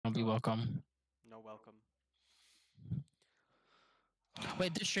You're welcome. No welcome.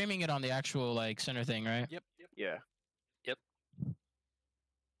 Wait, they're streaming it on the actual like center thing, right? Yep. Yeah. Yep.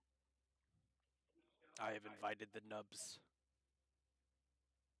 I have invited the nubs.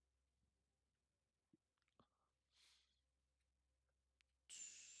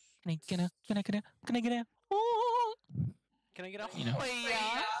 Can I get a? Can I get a? Can I get a? Oh, Can I get a You know.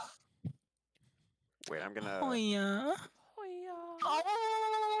 hoya? Wait, I'm gonna. oh yeah. Hoya.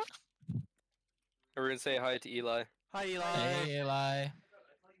 Oh. We're gonna say hi to Eli. Hi, Eli. Hey, Eli.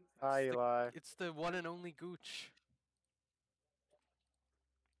 Hi, Eli. It's the one and only Gooch.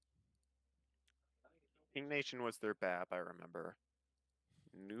 King Nation was their BAP, I remember.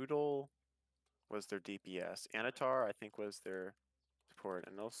 Noodle was their DPS. Anatar, I think, was their support.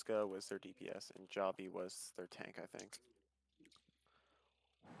 Anilska was their DPS. And Javi was their tank, I think.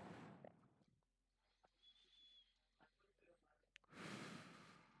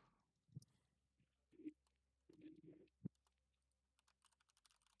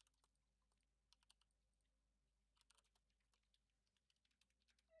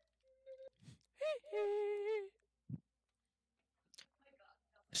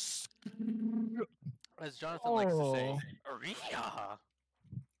 As Jonathan likes to say, Oh. Aria.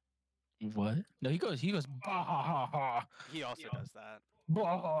 What? No, he goes. Bah, He also does that.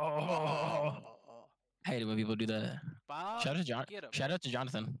 bah. I hate it when people do that. Bob, Shout out to John. get him. Shout out to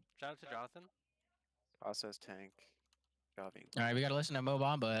Jonathan. Shout out to Jonathan. Process tank. Javi. All right, we gotta listen to Mo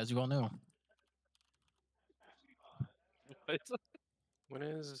Bamba, as you all know. When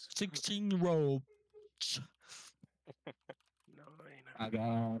is 16-year-old. 9? I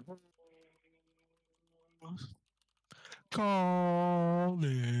got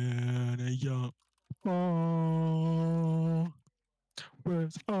calling a young boy.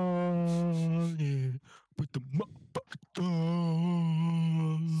 Where's Ollie with the motherfucking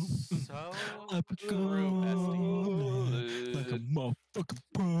dog? So I be true, bestie. calling like a motherfucking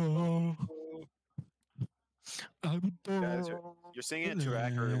pro. I be Guys, you're singing it too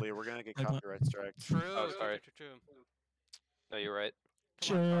accurately. We're gonna get copyright strike. True. Oh, sorry. True. No, you're right.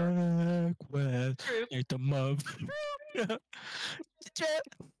 Come on, Jack West ain't the mother.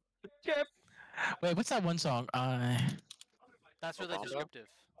 Chip. Wait, what's that one song? That's really Obama? descriptive.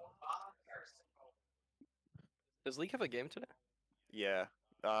 Does League have a game today? Yeah.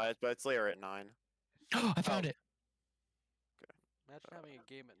 But it's later at 9. I found it. Imagine having a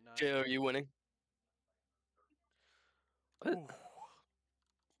game at 9. Jay, are you winning? What?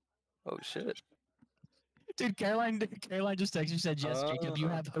 Oh shit. Dude, Caroline just texted. She said, "Yes, Jacob, you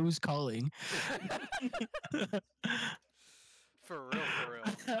have who's calling." For real.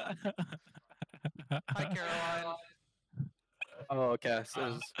 Hi, Caroline. Oh, okay.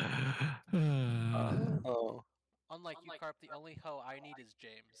 So oh, Unlike you, Carp, the only hoe I need is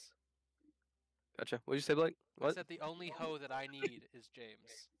James. gotcha. What'd you say, Blake? I What? said the only hoe that I need is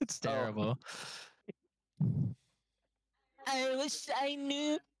James. It's terrible. I wish I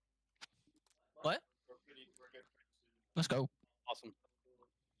knew. What? Let's go. Awesome.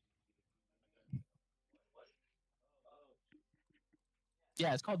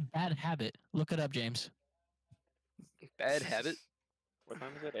 Yeah, it's called Bad Habit. Look it up, James. Bad habit. What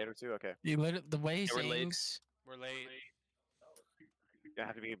time is it? 8 or 2? Okay. You the way he Yeah, we're late. sings. We're late. Gonna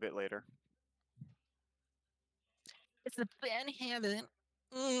have to be a bit later. It's a bad habit.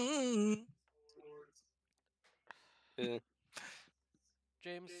 Mm. Yeah.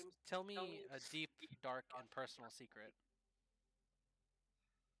 James, tell me a deep, dark, and personal secret.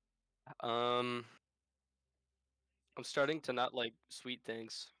 I'm starting to not like sweet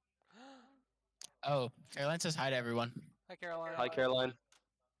things. Oh, Caroline says hi to everyone. Hi, Caroline. Hi, Caroline.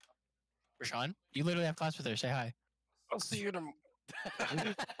 Rashawn, you literally have class with her. Say hi. I'll see you tomorrow.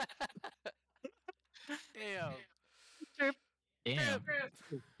 Damn. Damn.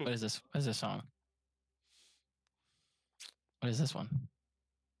 What is this? What is this song? What is this one?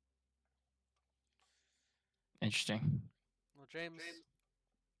 Interesting. Well, James,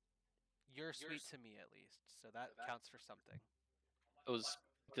 you're sweet to me at least, so that counts for something. It was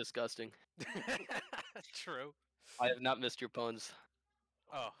disgusting. True. I have not missed your puns.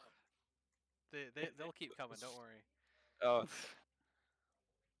 Oh. They'll keep coming, don't worry. Oh.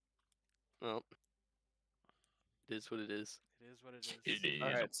 Well. It is what it is. It is what it is. It is.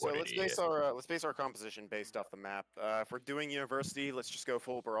 All right, so let's base our composition based off the map. If we're doing university, let's just go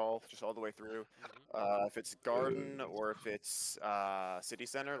full brawl, just all the way through. If it's garden or if it's city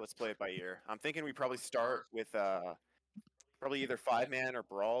center, let's play it by ear. I'm thinking we probably start with probably either 5-man or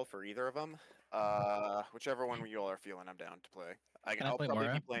brawl for either of them. Whichever one you all are feeling, I'm down to play. Can I I'll play probably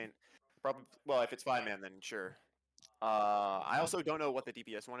Mara? be playing. Well, if it's 5-man, then sure. I also don't know what the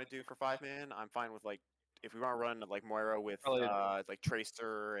DPS want to do for 5-man. I'm fine with like if we want to run like Moira with Probably- like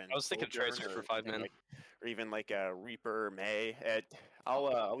Tracer and I was thinking Sojourn, Tracer for or 5-man. or even like Reaper, May.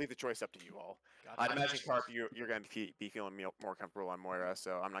 I'll leave the choice up to you all. Gotcha. I'd imagine Carp, you're gonna be feeling more comfortable on Moira,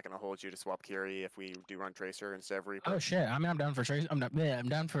 so I'm not gonna hold you to swap Kiri if we do run Tracer instead of Reaper. Oh shit! I mean, I'm down for Trace. I'm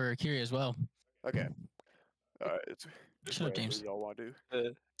down for Kiri as well. Okay. It's Shut up, whatever James. y'all want to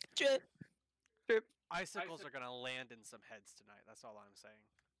do. Shit. Icicles are gonna land in some heads tonight. That's all I'm saying.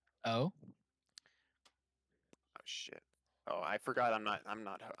 Oh. Oh shit. Oh, I forgot. I'm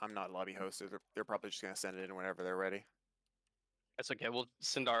not lobby hosted. They're probably just gonna send it in whenever they're ready. That's okay. We'll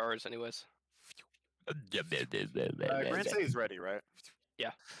send our R's anyways. Grand Say is ready, right?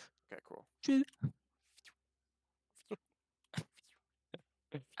 Yeah. Okay, cool.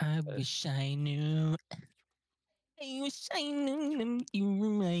 I wish I knew. I wish I knew you were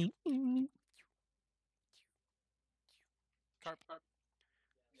right. Carp.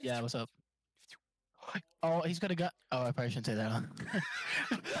 Yeah, what's up? Oh, he's got a gun. Oh, I probably shouldn't say that. Huh?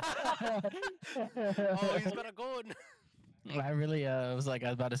 Oh, he's got a gun. I really was like, I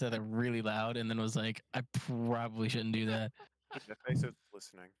was about to say that really loud, and then was like, I probably shouldn't do that. The face of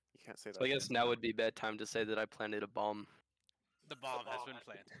listening. You can't say that. So I guess now would be bad time to say that I planted a bomb. The bomb has been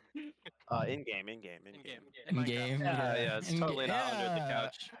planted. In game. In game. In Minecraft. game, Yeah, it's in totally not under the yeah.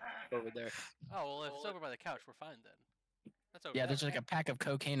 couch over there. Oh well, if it's over by the couch, we're fine then. That's okay. Yeah, there's like a pack of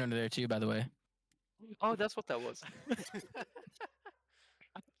cocaine under there too, by the way. Oh, that's what that was.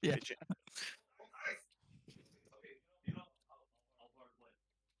 Yeah.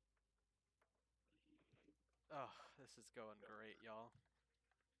 Oh, this is going great, y'all.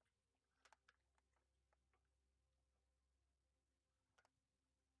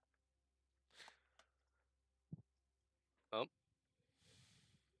 Oh.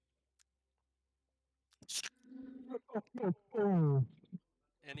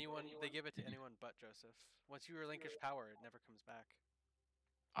 Anyone, they give it to anyone but Joseph. Once you relinquish power, it never comes back.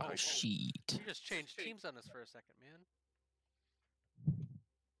 Oh shit. You just changed teams on us for a second, man.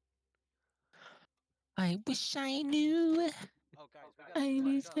 I wish I knew. Oh, guys, I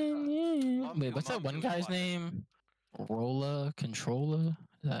we wish got I knew. Mum- Wait, what's that one Mum's guy's watching. name? Rolla Controller?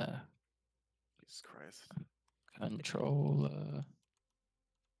 Jesus Christ. Controller.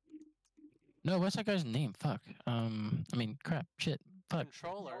 No, what's that guy's name? Fuck. I mean, crap. Shit. Fuck.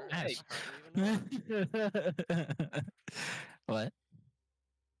 controller. Ass. I hardly even know. What?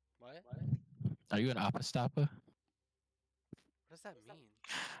 What? Are you an apostapa? What does that mean?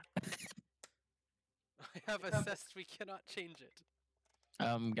 I have assessed we cannot change it.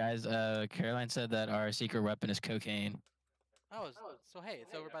 Guys, Caroline said that our secret weapon is cocaine. Oh, so hey,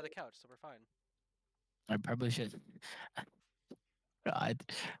 it's over by the couch, so we're fine. I probably should. God.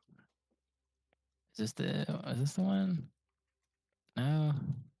 Is this the one? No.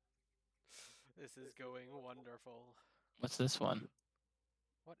 This is going wonderful. What's this one?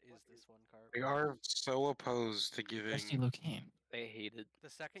 What is this one, Carp? We are so opposed to giving. Rusty Locane. They hate it. The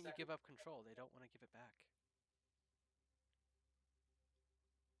second you give up control, they don't want to give it back.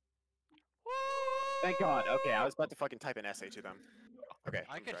 Thank God. Okay, I was about to fucking type an essay to them. Okay.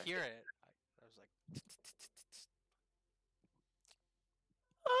 I I'm could sorry. hear it. I was like,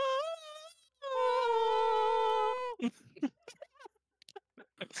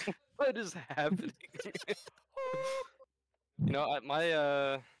 What is happening? You know, I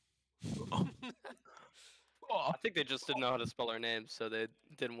think they just didn't know how to spell our names, so they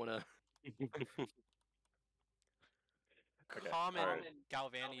didn't want to. Okay, Common alright.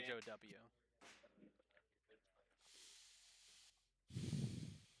 Galvani Joe W.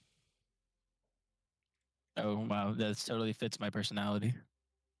 Oh wow, that totally fits my personality.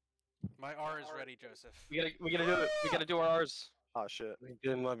 My R is ready, Joseph. We gotta do it. We gotta do our R's. Oh shit. They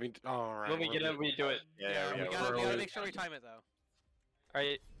didn't let me. All right. When we get in, we do it. Yeah, we we're gotta early. make sure we time it though. All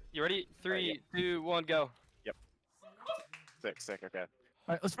right, you ready? 3, 2, 1, go. sick. Okay.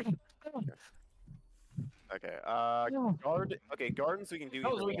 Alright, let's Okay. Gardens we can do.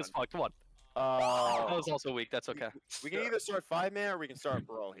 That was either weak as one. fuck. Come on. That Uh, was also weak. That's okay. we can either start 5-man or we can start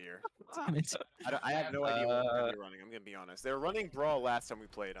Brawl here. Damn it. I have no idea what we're gonna be running. I'm gonna be honest. They were running Brawl last time we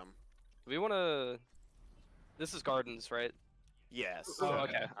played them. We wanna. This is Gardens, right? Yes. Oh, so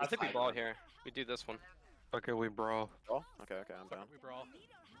okay. I it's think we either brawl one. here. We do this one. Okay, we brawl. Oh, okay, I'm down. We brawl.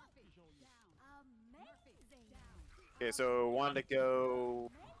 Okay, so wanted to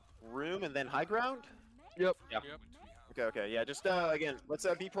go room and then high ground. Yep. Yep. Okay, yeah. Just again, let's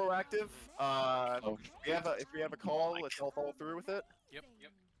be proactive. If we have a call, let's all follow through with it. Yep.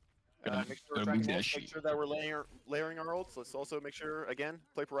 Make sure we're tracking ults, make sure that we're layering our ults. Let's also make sure again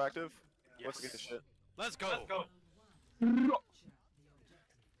play proactive. Let's get this shit. Let's go.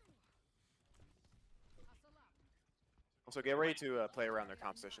 Also, get ready to play around their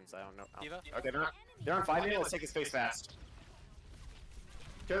compositions. I don't know. Diva? Okay, they're on 5 minutes. Let's take his face fast.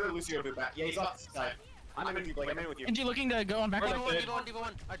 Kill the Lucio boot back. Yeah, he's off the side. I'm in with you, Blake. I'm in with you. Genji looking to go on back. Diva 1, Diva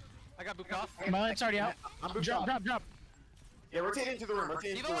 1. I got booped off. My leg's already out. I'm booped Drop, off. drop. Yeah, rotate into the room.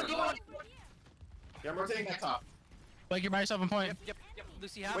 Rotate into Diva the 1, room. Diva 1. Yeah, I'm rotating back top. Blake, you're by yourself on point. Yep.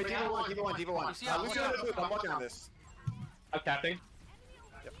 Lucy half. Wait, Diva 1, Diva 1, Diva 1. Lucy out, Lucio watch in the boot. I'm working on this. I'm tapping.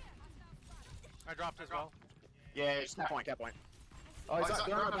 I dropped as well. Yeah, just cap point, cap point. Oh, he's on.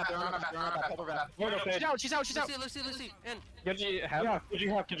 They're on our back. They're on our back. They're on our back. Cover back. One okay. She's out. Lucy. In. Could you have? Could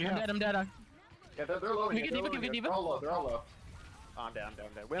you have? I'm dead. Yeah, they're low. We get Diva, we get Diva. They're all low. They're all low. Oh, I'm down.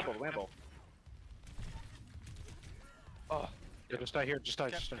 Wamble. Oh, yeah, just die here. Just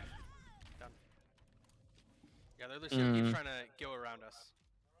die. Yeah, their Lucy keeps trying to go around us.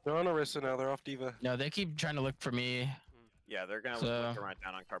 They're on Orisa now. They're off Diva. No, they keep trying to look for me. Yeah, they're gonna So- look to run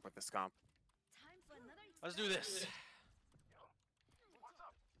down on Carp with this comp. Let's do this.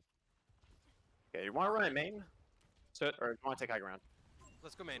 Okay, you want to run at main? Sit. Or you want to take high ground?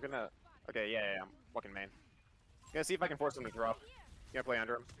 Let's go main. I'm gonna. Okay, yeah, I'm walking main. Gonna see if I can force him to drop. Gonna play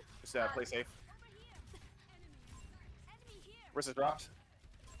under him. Just play safe. Orisa's dropped.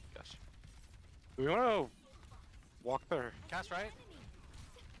 Gosh. Do we want to walk there? Cast right.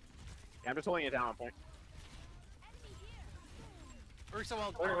 Yeah, I'm just holding it down on point. Orisa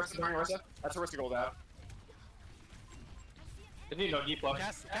well. Orisa. That's Orisa gold out. Did you know deep left?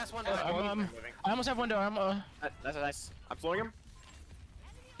 Cast one. Moving. I almost have window. That's nice. I'm slowing him.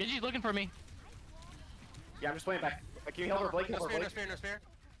 Genji's looking for me. Yeah, I'm just playing back. Can you help her, Blake? No Help her, spear. Blake.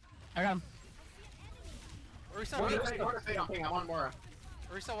 I got him. Orisa I'm ping. I'm on Mora.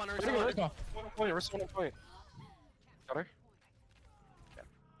 Orisa 1. Orisa 1 point. Orisa 1 point. Got her.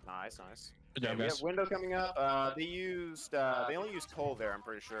 Nice. Good job, We guys. have window coming up. They only used coal there, I'm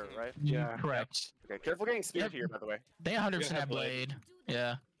pretty sure, right? Yeah. Correct. Okay, careful getting speared Yep. here, by the way. They 100% Yeah, have blade.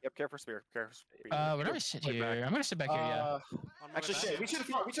 Yeah. Yep, careful spear. Careful spear. Where do I sit here? I'm gonna sit back here. Yeah. Actually, shit. We should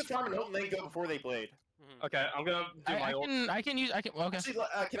farm an ult and then go before they blade. Okay, I'm gonna do my ult. I can use. Well, okay. Actually,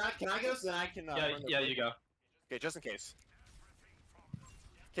 can I go so then I can? Yeah, run the yeah, blade? you go. Okay, just in case.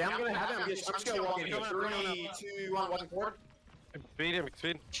 Okay, I'm gonna have it. I'm just gonna walk in here. 3, 2, 1, walking forward. Speed him.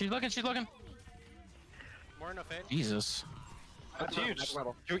 Speed. She's looking. More no fade. Jesus. That's huge.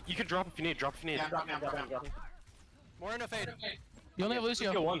 You can drop if you need. Drop if you need. Yeah, I'm dropping. More no fade. You only have Kill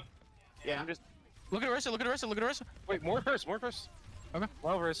Lucio. one. Yeah, I'm just. Look at Orisa. Wait, more first. Okay.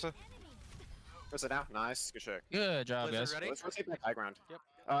 Well, Orisa. Where's it now? Nice, good shit. Good job, Blizzard guys. ready? Let's rotate back high ground.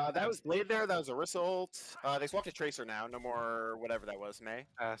 Yep. That was blade there. That was Orisa ult. They swapped to Tracer now. No more whatever that was. May.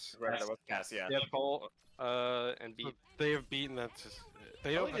 Pass. Whatever that was. Cass. Yeah. They have Cole, and beat. They have beaten that.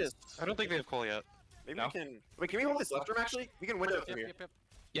 They don't. Probably just- I don't think they have call yet. Maybe No. we can. Wait, can we hold this left room actually? We can window through here.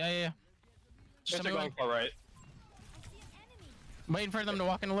 Yeah. Just Just tell me going for right. I'm waiting for them to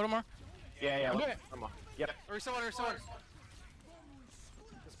walk in a little more. Yeah. Okay. Come on. Yep. Orisa 1.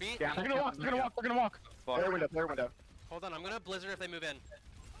 Speed. Yeah. They're gonna walk. Fuck. Player window. Hold on, I'm gonna blizzard if they move in.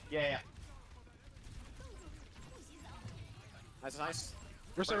 Yeah. Nice.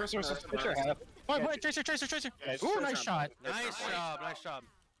 Orisa. Point. Tracer. Yeah, it's Ooh, first nice round. shot. Nice job.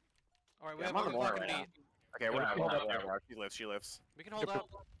 Alright, we Yeah, have I'm on the one more block right and now. Okay, we're Yeah, not hold hold up. up. She lives. We can hold out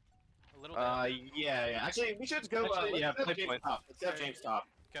a little bit. Yeah. Actually, we should go. Actually, yeah, let's have play James point. top. Let's have James top.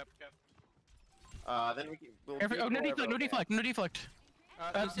 Okay. Then we can. We'll Oh, no deflect.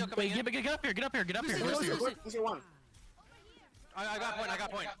 Lucio coming in. Get up here. Lucio one. I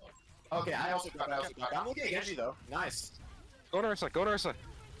got point. Okay, I also dropped. I'm looking at Genji though. Nice. Go to Orisa.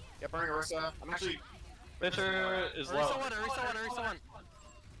 Yeah, burning Orisa. I'm actually. Fisher is low. Orisa 1.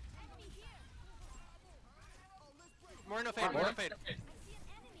 More no fade.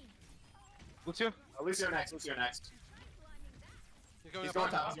 Lucio. Lucio next. He's going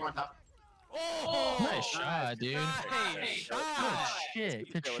top. Oh! Nice shot, dude. Nice shot!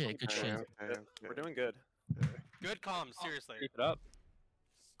 Good shit. Okay. We're doing good. Good comms, seriously. Keep it up.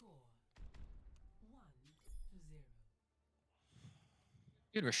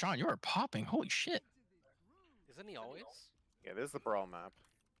 Dude, Rashawn, you are popping. Holy shit. Isn't he always? Yeah, this is the brawl map.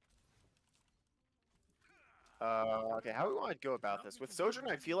 Okay, how do we want to go about this? With Sojourn,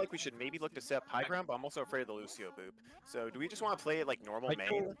 I feel like we should maybe look to set up high ground, but I'm also afraid of the Lucio boop. So, do we just want to play it like normal I main,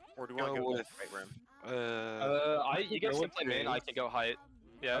 can or do we want to go go with with- right room? You guys can play main. I can go height.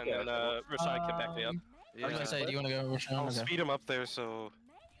 Yeah, Okay, and then Rashawn can back me up. I was gonna say, do you want to go Rashawn? I'll Okay. speed him up there, so.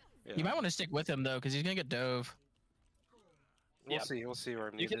 Yeah. You might want to stick with him though, because he's gonna get dove. We'll Yeah. see. We'll see where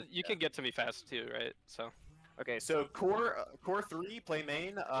I'm You needed. can get to me fast too, right? So Okay, so core 3 play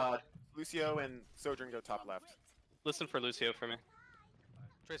main. Lucio and Sojourn go top left. Listen for Lucio for me.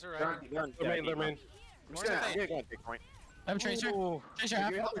 Tracer They're right. on They're main, they're main. I'm just gonna go and take point. I'm Tracer. Ooh. Tracer Do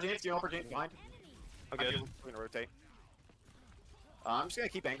half. you help her James? Do you help her James behind? Okay. We're gonna rotate. I'm just gonna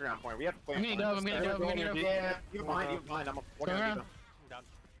keep anchoring on point. We have to play. I'm gonna go, I'm gonna go, I'm gonna go. Yeah, even behind. I'm walking on around. Diva. I'm down.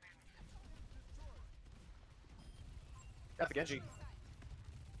 Got the Genji.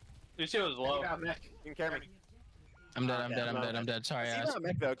 Lucio is low. Mech. You can carry me. I'm dead. Sorry, He's ass. not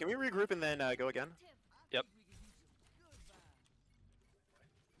mech though. Can we regroup and then go again? Yep.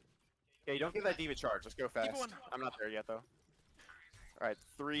 Yeah, you don't get that Diva charge. Let's go fast. one. I'm not there yet though. Alright,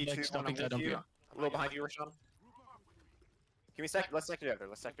 3, Lex, 2, don't 1, I'm pick that, with don't you. pick A little behind you, Rashawn. Can we stack? Let's stack together.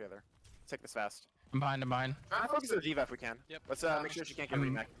 Let's take this fast. I'm behind. Try to focus on the Diva if we can. Yep. Let's make sure she can't get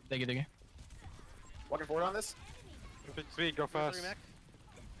I'm remech. Thank you. Walking forward on this. Big speed, go Tracer fast. remech.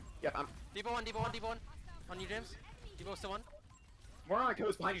 Yep, I'm Devo one. On you, James. Devo still one. more on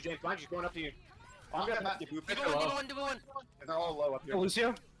coast behind you, James. Behind you, going up to you. I'm gonna have to boop. Devo one. They're all low up here. Oh,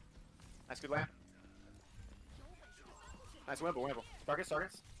 Lucio? Nice, good lamp. Nice, Wimble.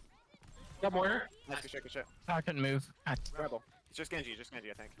 Targets. Got Moira? Nice, good shit. I couldn't move. Wimble. It's just Genji, I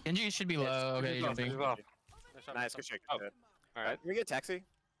think. Genji should be low. Okay, Genji's jumping. off. Nice, good shit. Oh. Good. Alright. Can we get a taxi?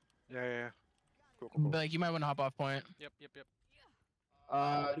 Yeah. Cool. But like, you might want to hop off point. Yep.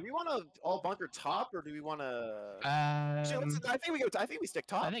 Do we want to all bunker top or do we want to? I think we stick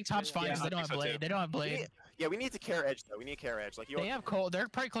top. I think top's fine Yeah, because they I don't have think so, blade. too. They don't have blade. Yeah, we need to care edge though. We need care edge. Like They have Cole. They're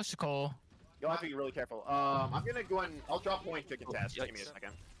pretty close to Cole. you'll have to be really careful. I'm gonna go and I'll drop point to contest. Just give me a Yikes.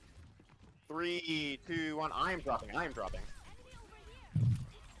 second. 3, 2, 1. I am dropping.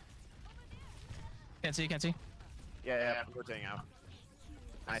 Can't see. Yeah, we're rotating out.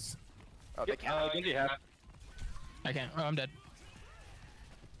 Nice. Oh, they can't. Genji half. I can't. Oh, I'm dead.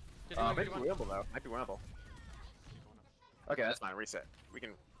 Maybe winnable though. Might be winnable. Okay, that's fine. Reset. We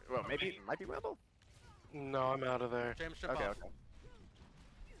can. Well, maybe it might be winnable. No, I'm out of there. James strip Okay. off.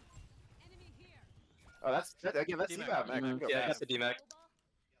 Oh, that's again. Let's see about Mac. Yeah, I got the DMAC.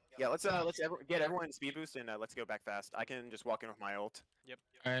 Yeah, let's get everyone in speed boost and let's go back fast. I can just walk in with my ult.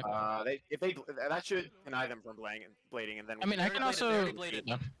 All right. That should deny them from blading, and then I mean, I can They also. already bladed.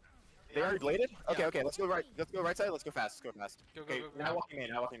 No. they already bladed. Okay. Let's go right. Let's go right side. Let's go fast. Go, Okay, go. now walking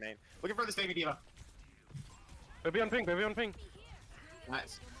main. Looking for this baby diva. Baby on ping.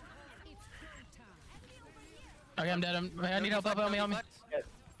 Nice. Okay, I'm dead. I need help. Help me.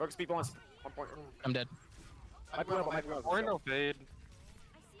 Focus people on 1 point. I'm dead. Might be winnable. Or no fade.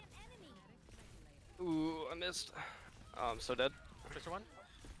 Ooh, I missed. Oh, I'm so dead. Tracer one.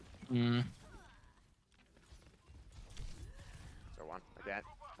 So 1 again.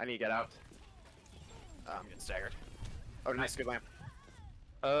 I need to get out. I'm getting staggered. Oh, nice, good lamp.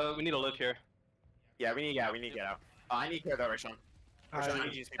 We need a live here. Yeah, we need to get out. I need care though, Rashawn. Rashawn, I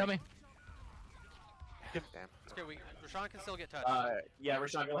need you to speed. Help me. Damn. It's okay. Rashawn can still get touched. Yeah,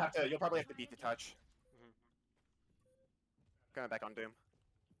 Rashawn, you'll probably have to beat the touch. Going back on Doom.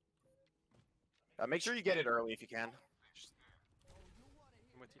 Make sure you get it early if you can.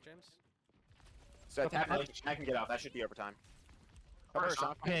 I'm with you, James. So tap I can get out. That should be overtime. Cover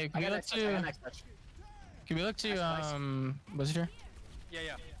Rashawn. Okay, can I we got look next touch, I got to? next touch. Can we look to? Nice. Was it here?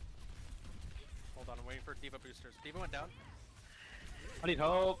 Yeah. Hold on, I'm waiting for Diva boosters. Diva went down. I need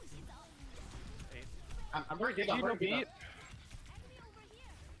help. I'm very good. I'm very good.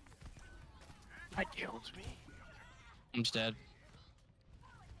 I killed me. I'm just dead.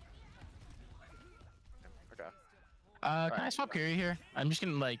 Okay. Can I swap Curie here? I'm just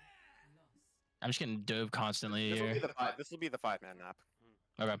getting dove constantly here. This will be the 5-man map.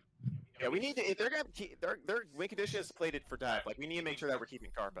 Okay. Yeah, we need to. If they're gonna keep their win condition is slated for dive. Like we need to make sure that we're keeping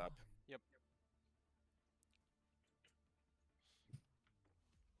carp up. Yep.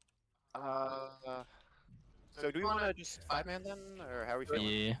 So do we want to just 5-man then, or how are we feeling?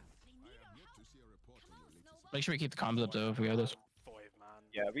 Yeah. Make sure we keep the comms up though if we have this. Boy, man.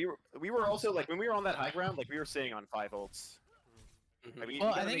 Yeah, we were also like when we were on that high ground, like we were sitting on 5 ults. Like, we Well,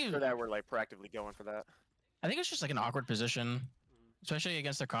 gotta I think make sure that we're like proactively going for that. I think it's just like an awkward position, especially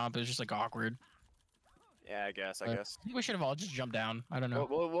against the comp. It's just like awkward. Yeah, I guess. I think we should have all just jumped down. I don't know.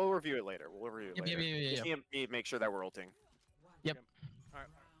 We'll review it later. We'll review it Yep, later. yeah. Just need to make sure that we're ulting. Alright.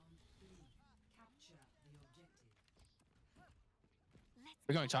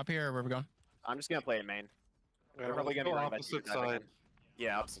 We're going top here, or where are we going? I'm just gonna play in main. Yeah, We're probably gonna be go running that opposite dive again. side.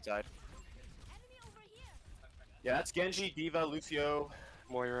 Yeah, opposite side. Yeah, that's Genji, Diva, Lucio,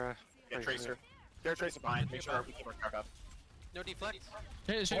 Moira. yeah, Right Tracer. They're Tracer behind. Make sure we keep our card up. No deflect.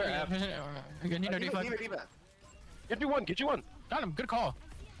 Again, you know, deflect. Diva. Get you one. Got him. Good call.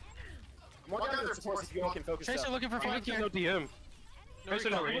 More other supports if you all can focus Tracer up. looking for flank No here. DM. No Tracer,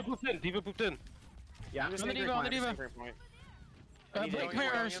 recovery. Diva pooped in. Yeah, I'm just On the anchoring diva, on point. the I'm just diva. anchoring point. Blake, going, come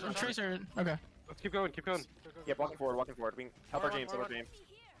here, going, or going, Tracer. Okay. Let's keep going, keep going. Yeah, walking forward, walking forward. We can help our James, help our James.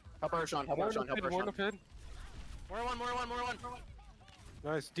 Help our Sean, help our Sean, help our More Sean. no fid. More one.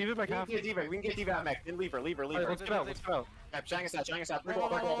 Nice. Diva back We half. can get Diva, we can get Diva out mech. Then leave her. Alright, let's get out, let's get out. Yeah, shang us out. Brick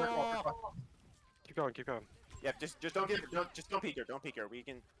wall. Keep going, keep going. Yeah, just don't peek her. We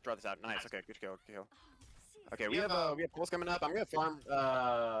can draw this out. Nice. Okay, good kill. Okay, we have pulls coming up. I'm gonna farm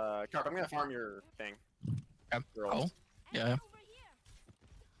Carp. I'm gonna farm your thing. Okay. Girls. Cool. Yeah.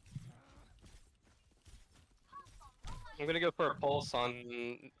 I'm gonna go for a pulse on,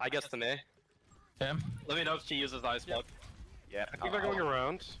 I guess, the Mei. Yeah. Let me know if she uses Ice Block. Yeah. I think they're going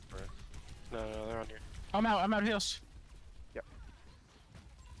around. No, they're on here. I'm out of heals. Yep.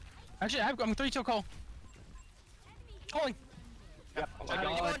 Actually, I'm 3-2 Cole. Calling. Yep. Oh my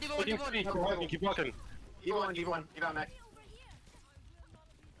god. Keep walking, keep walking. Diva one. Diva out mech.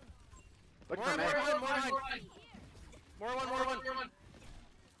 Look for mech. More one.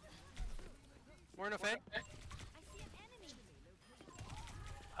 More in a fade.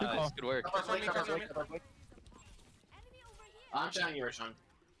 Good call. Good work. Help our Blake. I'm shining you, Sean.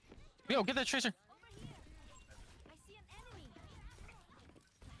 Yo, get that Tracer.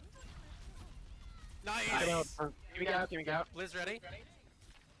 Nice. Give me out. Liz ready?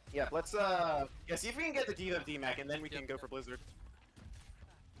 Yeah, let's see if we can get the Diva of D-Mech, and then we can go for Blizzard.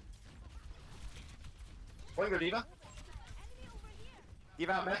 Going go Diva.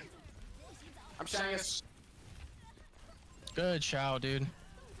 Diva out mech. I'm shining us. Good Shao, dude.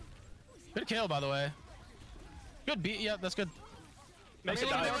 Good kill, by the way. Good beat. Yeah, that's good. Makes it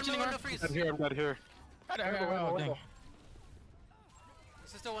More, die. no freeze. I'm dead here. Oh, dang.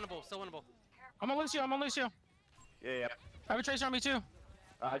 This is still winnable. I'm on Lucio. Yeah. I have a Tracer on me too.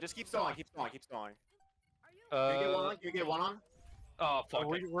 Just keep stalling. Can Uh, you get one on? oh, fuck. Oh,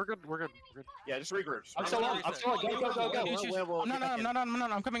 we're good. Yeah, just regroup. I'm still on. Go. Huge. We'll No, get back in.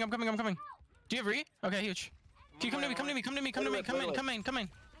 I'm coming. Do you have re? Okay, huge. Can you come to me? Come in.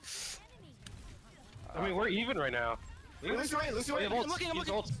 I mean, we're even right now. Lucio in. I'm looking.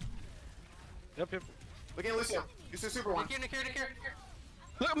 Yep. Look at Lucio. Lucio super one. Nick here.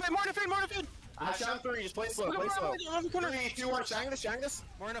 Look, more defeat. I shot 3, just play slow, Look, I'm 3, 2, 1, shang this.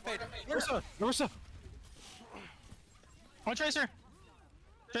 More in a fade. Marissa. On Tracer.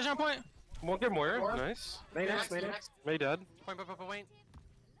 Tracer on point. We'll get more. Nice. May next. May dead. Point.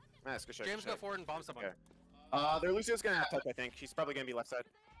 Nice, good shot. James, go forward and bomb someone. Okay. Their Lucio's gonna have touch, I think. She's probably gonna be left side.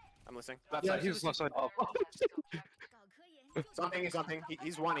 I'm listening. Left Yeah, side. he's left side. Something.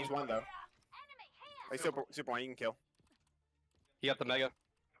 He's one though. Hey, super one, you can kill. He got the Mega.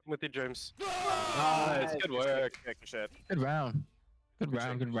 I'm with you, James. Nice, good work. Good shit. Good round. Good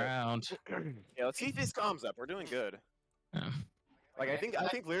round. Yeah, let's see if his comms up. We're doing good. Yeah. Like I think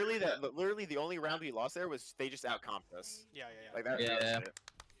literally the only round we lost there was they just outcomped us. Yeah. Like that. Yeah. That was it.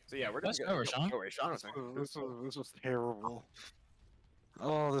 So yeah, we're doing Let's good. go, Rashawn. Oh, wait, Sean was This was terrible.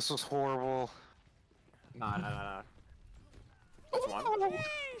 Oh, this was horrible. Nah. That's one.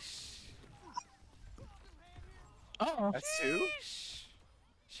 Uh-oh. That's 2.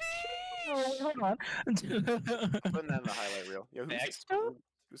 Hold on. Putting that in the highlight reel. Yo,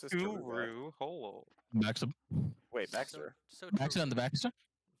 who's this? Guru, hello. Baxter. Wait, Baxter. So Baxter on the Baxter.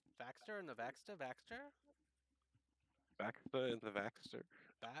 Baxter and the Baxter. Baxter in the Baxter.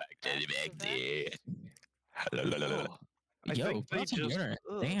 I Yo, think they that's a just- winner.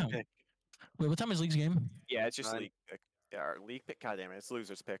 ugh, Damn. pick. Wait, what time is League's game? Yeah, it's just 9. league pick. Yeah, our league pick. God damn it, it's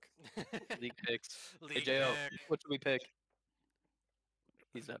loser's pick. League picks. Hey, League JO, pick. what should we pick?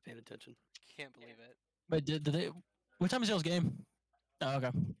 He's not paying attention. Can't believe it. Wait, did they? What time is y'all's game? Oh,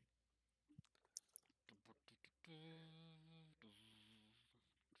 okay.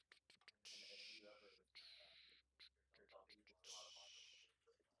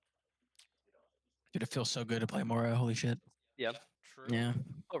 Dude, it feels so good to play Mora. Holy shit. Yeah, True. Yeah.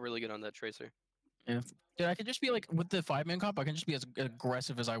 felt really good on that Tracer. Dude, I can just be like, with the 5-man comp, I can just be as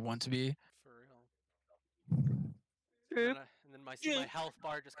aggressive as I want to be. For real. Yep. And then my health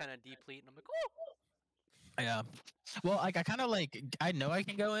bar just kind of deplete, and I'm like, oh. Yeah. Well, like, I kind of like, I know I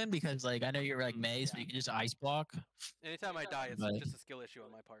can go in because, like, I know you're like May, so you can just ice block. Anytime I die, it's But- just a skill issue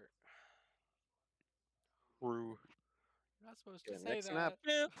on my part. True. You're not supposed Okay, to say next that. map.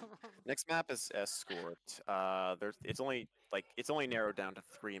 Next map is Escort. It's only narrowed down to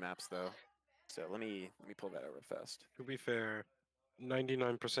 3 maps though. So let me pull that over fast. To be fair,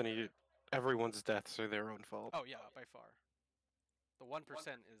 99% of everyone's deaths are their own fault. Oh yeah, by far. The 1% is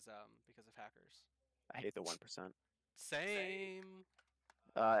because of hackers. I hate the 1%. Same.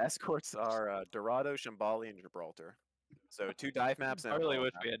 Escorts are Dorado, Shambali, and Gibraltar. So 2 dive maps and I a really ball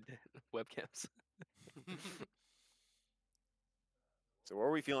wish map. we had webcams. So what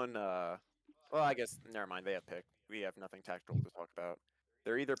are we feeling? Well, I guess never mind. They have pick. We have nothing tactical to talk about.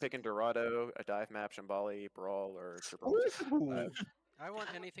 They're either picking Dorado, a dive map, Shambali, Brawl, or Gibraltar. I want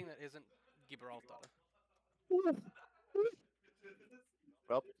anything that isn't Gibraltar.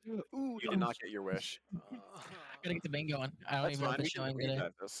 Well, you did not get your wish. Gotta get the bang going. I don't That's even know fine. if We the can showing we can today.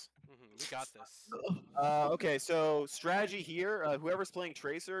 dive this. We got this. Okay, so strategy here. Whoever's playing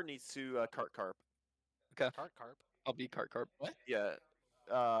Tracer needs to cart carp. Cart carp. I'll be cart carp. Yeah.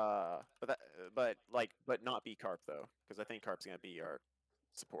 But not be carp though, because I think carp's gonna be our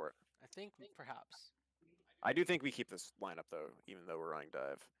support. I think perhaps. I do think we keep this lineup though, even though we're running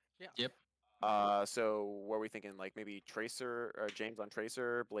dive. Yeah. Yep. So what are we thinking? Like maybe Tracer, James on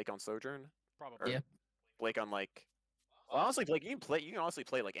Tracer, Blake on Sojourn, Probably. Yeah. Blake on like. Well, honestly, Blake, you can honestly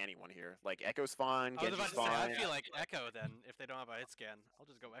play like anyone here. Like Echo's fine, I was about Genji's to say, fine. I feel like Echo then, if they don't have a hit scan. I'll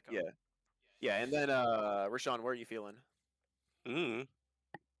just go Echo. Yeah. Yeah, and then Rashawn, where are you feeling? Hmm.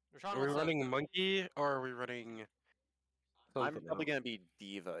 Rashawn Are we wants to- running Monkey or are we running? I'm something probably else? gonna be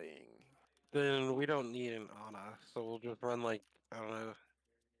divaing. Then we don't need an Ana, so we'll just run like I don't know.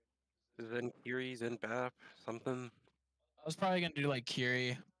 Zen Kiri, Zen Bap, something. I was probably gonna do like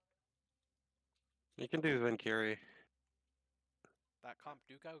Kiri. You can do Zen Kiri. that comp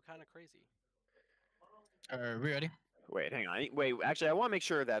do go kind of crazy. Are we ready? Wait, hang on. Wait, actually, I want to make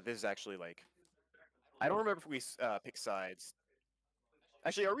sure that this is actually like. I don't remember if we pick sides.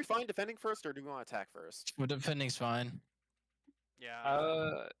 Actually, are we fine defending first, or do we want to attack first? Well, defending's fine.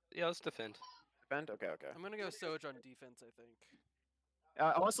 Yeah. Yeah, let's defend. Defend? Okay, okay. I'm gonna go Soj on defense, I think.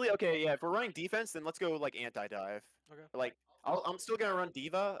 Honestly, okay, yeah. If we're running defense, then let's go like anti-dive. Okay. Like, I'm still gonna run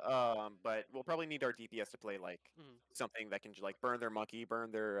Diva, but we'll probably need our DPS to play like something that can like burn their monkey,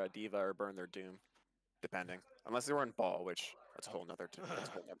 burn their Diva, or burn their Doom, depending. Unless they run Ball, which that's a whole nother that's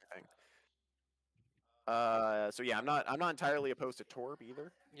a whole nother thing. So yeah, I'm not entirely opposed to Torb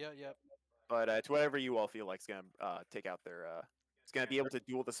either, Yeah, yep. but it's whatever you all feel like is gonna take out their. It's gonna be able to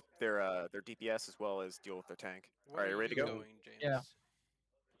duel their DPS as well as deal with their tank. Where Alright, are ready to you go? going, James? Yeah.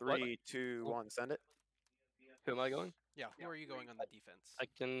 3, 2, 1, send it. Who am I going? Yeah, who are you going on the defense? I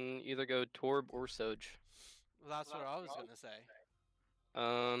can either go Torb or Soj. Well, that's what I was gonna say.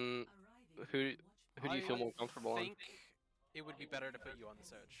 Who do you feel more comfortable I on? think it would be better to put you on the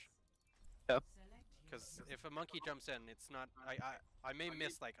Surge. Yep. Because if a monkey jumps in, it's not. I may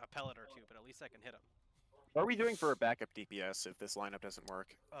miss like a pellet or two, but at least I can hit him. What are we doing for a backup DPS if this lineup doesn't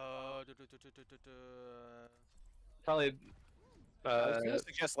work? Probably. I was gonna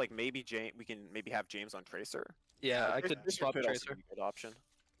suggest like maybe we can maybe have James on Tracer. Yeah, I could Tracer swap could also Tracer. be a good option.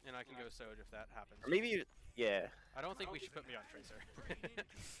 And I can go Soj if that happens. Or maybe, yeah. I don't think we should put me on Tracer.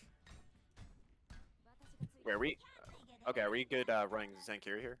 Where are we? Okay, are we good running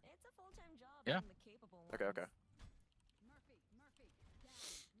Zankiri here? Yeah. Okay, okay.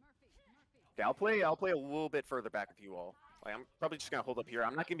 Okay, I'll play a little bit further back with you all. Like I'm probably just gonna hold up here.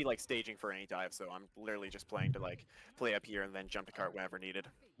 I'm not gonna be like staging for any dive, so I'm literally just playing to like play up here and then jump to cart whenever needed.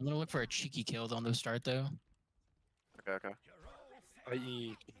 I'm gonna look for a cheeky kill on the start though. Okay, okay.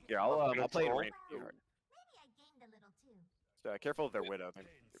 I.e. Yeah, I'll play in Troll? range. So, careful of their widow. They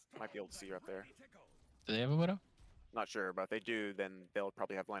might be able to see you up there. Do they have a widow? Not sure, but if they do, then they'll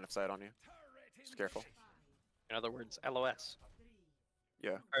probably have line of sight on you. Just careful. In other words, LOS.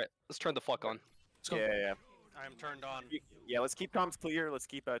 Yeah. Alright, let's turn the fuck on. Let's go. Yeah. I am turned on. Yeah, let's keep comms clear. Let's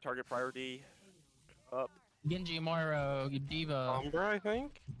keep target priority up. Genji, Moro, Diva. Umbra, I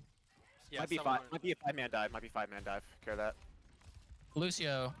think. Yeah, Might be someone- might be a 5-man dive. Might be 5-man dive. Care that.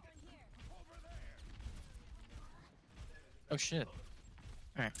 Lucio. Oh shit.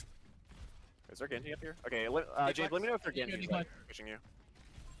 Alright. Is there Genji up here? Okay, James, let me know if they're Genji Deflect. like, pushing you.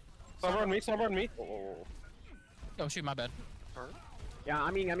 Someone on me, someone on me. Oh. Oh shoot, my bad. Yeah,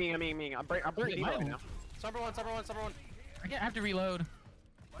 I mean. I'm burning Diva right now. Number one. I have to reload.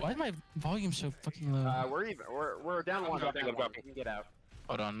 Why is my volume so fucking low? We're down one. dropping, I'm dropping. We can get out.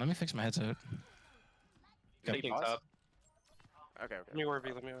 Hold on, let me fix my headset. Taking pause? top. Okay. Let me work,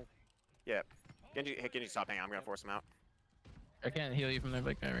 let me work. Yeah. Genji, stop hanging. I'm gonna force him out. I can't heal you from there.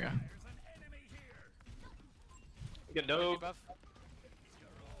 Like there we go. Good Genji no. buff.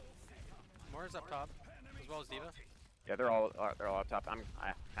 Mora's up top, as well as Diva. Yeah, they're all up top.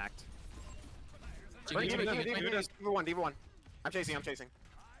 I hacked. Genji, Diva 1. I'm chasing.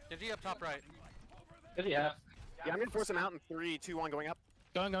 Genji up top right. Good, yeah. Yeah, I'm gonna force him out in 3, 2, 1, going up.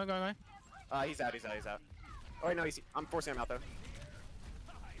 Going. He's out. Oh wait, no, I'm forcing him out though.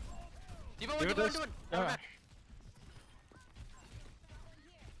 Diva Do 1. this. Alright.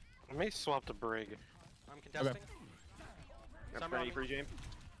 I may swap to Brig. I'm contesting. I'm Summer ready on for you, James.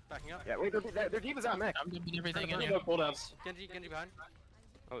 Backing up. Yeah, wait, their D.Va's out mech. I'm doing everything in There's here. no cooldowns. Genji behind.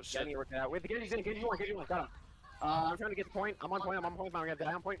 Oh Yeah, I shit. need to work that out. Wait, the Genji's in. Genji one, got him. I'm trying to get the point. I'm on point, but I'm gonna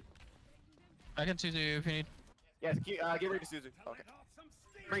die on point. I can Suzu you if you need. Yes, get ready to Suzu. Okay.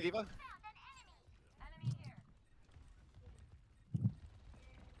 Bring D.Va.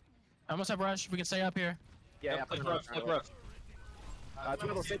 I almost have rush. We can stay up here. Yeah, Yep, put click him rush, on. click rush. Two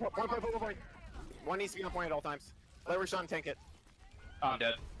levels, stay point. Point. One needs to be on point at all times. Let Roshan tank it. I'm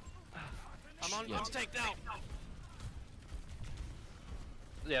dead. I'm tanked out.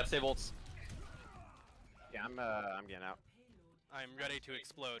 Yeah, save ults. Yeah, I'm getting out. I'm ready to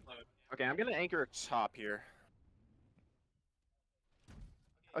explode. Okay, I'm gonna anchor top here.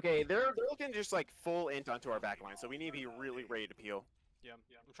 Okay, they're looking just like full int onto our back line, so we need to be really ready to peel. Yeah.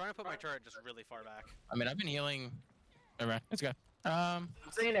 I'm trying to put my turret just really far back. I mean, I've been healing. Alright, let's go. I'm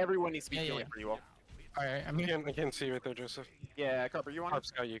saying everyone needs to be Yeah, peeling yeah. pretty well. Alright, I'm here. I can't see you right there, Joseph. Yeah, Carper, you want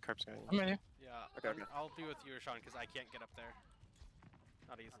Carp's got you. Carp's got you. I'm ready. Yeah. Okay, okay. I'll be with you, Sean, because I can't get up there.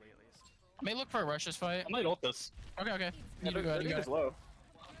 Not easily, at least. I may look for a rush this fight. I might ult this. Okay. Yeah, You go their ahead. You D.Va's go low.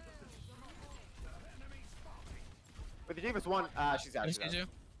 But the D.Va's one. She's out. ahead. She's out. Suzu.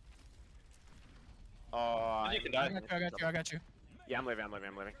 Oh, You can die. I got you. Yeah, I'm living.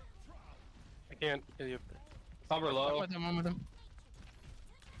 I can't heal you. Sombra I'm low. with him. I'm with him.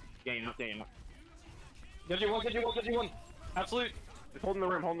 Getting up. Genji one. Absolute. Just holding the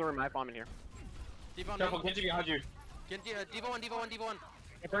room. I have bomb in here. D.Va on Careful, me. Genji behind you. Genji, D.Va one.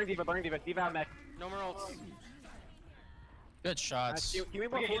 Yeah, burn D.Va. D.Va out mech. No more ults. Good shots. Can we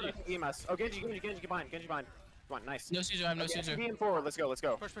move forward? EMS. Oh, Genji behind. Come on, nice. No Suzu. I have no Suzu. Be in forward. Let's go.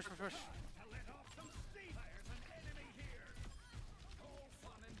 Push.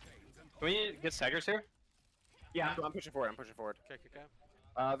 Can we get staggers here? Yeah, I'm pushing forward.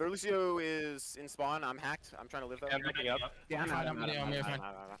 Okay. Their Lucio is in spawn. I'm hacked. I'm trying to live though. Yeah, I'm picking up. Yeah, Fine, I'm here, fine.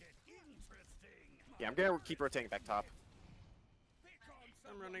 Yeah, I'm gonna keep rotating back top.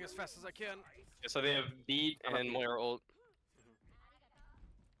 I'm running as fast as I can. Yeah, so they have beat and Moira ult.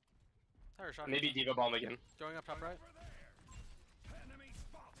 Sorry, Sean. Maybe D.Va bomb again. Going up top right.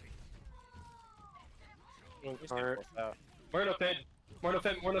 Cart. Moira no fade.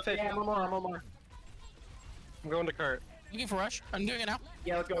 Yeah, one more. I'm going to cart. Looking for rush. I'm doing it now.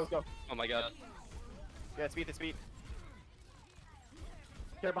 Yeah, let's go. Oh my god. Yeah, speed.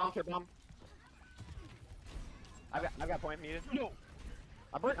 Care bomb. I've got point needed. No.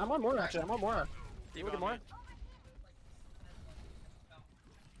 I'm on more actually. You D.Va look at on more? me.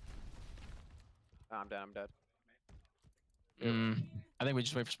 Oh, I'm dead. I think we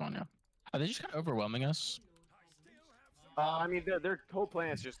just wait for spawn now. Are they just kind of overwhelming us? I mean, their whole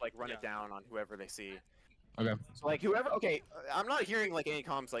plan is just like run it down on whoever they see. Okay. So like whoever. Okay, I'm not hearing like any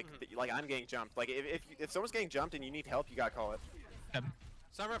comms like like I'm getting jumped. Like if someone's getting jumped and you need help, you gotta call it.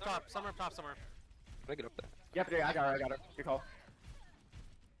 Summer up top. Can I get up there? Yep, yeah, I got her. Good call.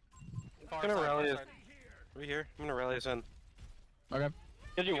 Far Gonna side, rally far it. side. Are we here? I'm gonna rally us in. Okay.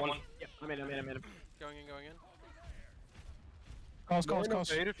 Genji one. Yep, I'm in. Going in. Calls.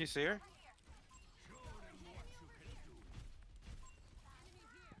 Fade if you see her.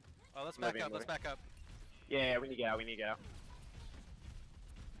 Oh, let's Moving, back up. Yeah, we need to get out.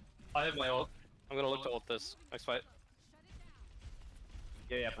 I have my ult. I'm gonna look to ult this next fight.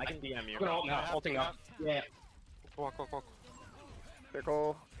 Yeah, I can DM you. I'm gonna ult now. Ulting now. Yeah, Walk. they're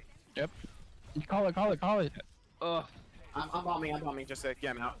cool. You call it. Ugh. I'm bombing. Just to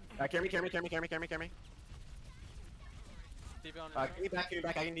get him out. Carry me. D.Va on Give me back.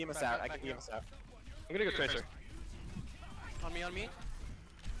 I can DM us out. I'm gonna go tracer. On me.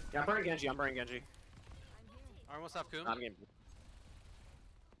 Yeah, I'm burning Genji. I almost have Koom. I'm getting.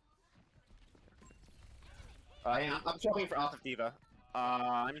 Yeah, I'm swapping for off of D.Va.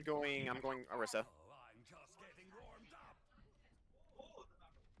 I'm going Orisa.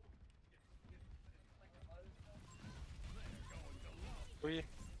 We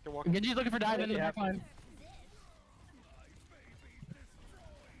can walk. Genji's looking for dive into the Yeah. back line.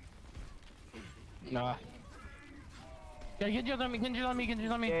 Nah. Yeah, Genji on me.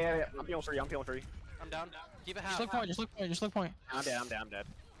 Yeah. I'm feeling free. I'm down. Keep it half. Just look point. I'm dead.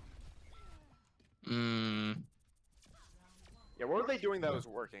 Yeah, what were they doing that was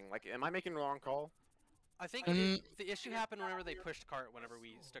working? Like, am I making the wrong call? I think the issue happened whenever they pushed cart whenever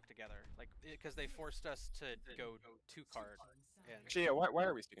we stuck together. Like, because they forced us to go to cart. And Actually, yeah, why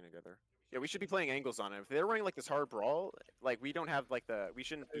are we sticking together? Yeah, we should be playing angles on it. If they're running like this hard brawl, like we don't have like we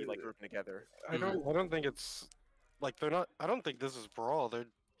shouldn't be like grouping together. I don't think it's like they're not. I don't think this is brawl. They're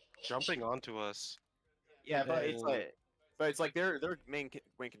jumping onto us. Yeah, but it's like their main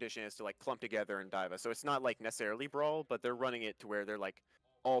win condition is to like clump together and dive us. So it's not like necessarily brawl, but they're running it to where they're like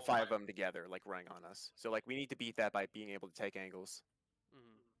all 5 of them together, like running on us. So like we need to beat that by being able to take angles.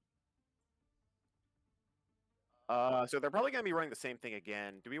 So they're probably gonna be running the same thing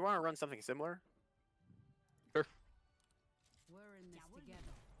again. Do we want to run something similar? Sure. We're in this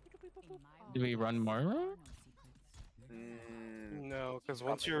together. Do we run more? No, because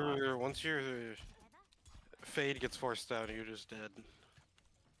Probably not. once your fade gets forced out, you're just dead.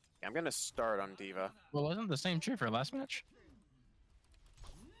 Yeah, I'm gonna start on Diva. Well, wasn't the same true for last match?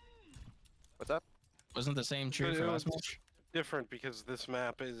 What's up? Wasn't the same true But for it last was match? different because this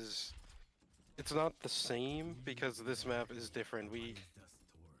map is. It's not the same because this map is different.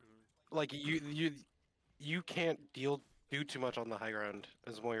 Like you can't do too much on the high ground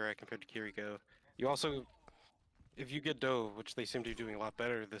as Moira compared to Kiriko. You also, if you get dove, which they seem to be doing a lot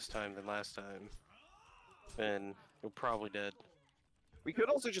better this time than last time, then you're probably dead. We could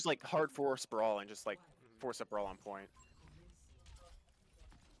also just like hard force brawl and just like force a brawl on point.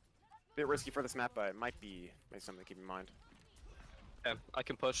 Bit risky for this map, but it might be something to keep in mind. Okay, I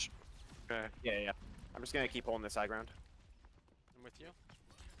can push. Okay. Yeah. I'm just gonna keep holding this high ground. I'm with you.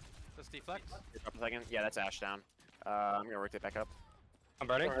 Let's deflect. Up a second. Yeah, that's Ash down. I'm gonna rotate back up. I'm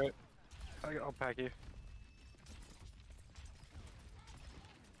burning. Alright. I'll pack you.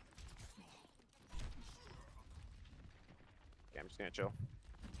 Yeah, I'm just gonna chill.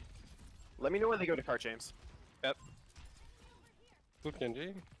 Let me know when they go to cart, James. Yep. Oop,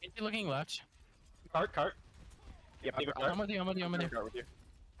 Genji. Is he looking left? Cart. Yep, I'm with you. I'm with you. I'm with you. Cart with you.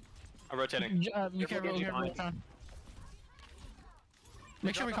 I'm rotating. You can't roll here.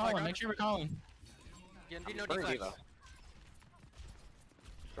 Make sure we call him. Make sure we're calling. Genji, no Burning deflect. Diva.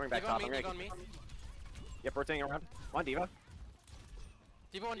 Going back Diva on top. me, I'm Diva gonna on me. Yep, rotating around. Come on, Diva.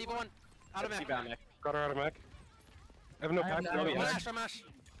 Diva 1, Diva 1. Out of Yep, mech. Diva out of mech. Got her out of mech. I have no pack. no, I'm no, Ash, I'm Ash.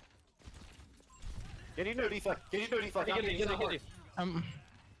 Genji, no deflect. Genji, no deflect. Genji. Um,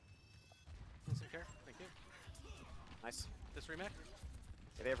 Some care. Thank you. Nice. This remake.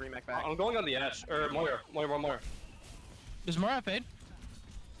 Yeah, they have remech back. I'm going on the Ash or Moira. there's more I paid.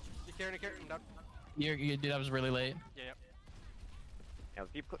 You care, I'm down. You dude, that was really late. Yeah. Yeah,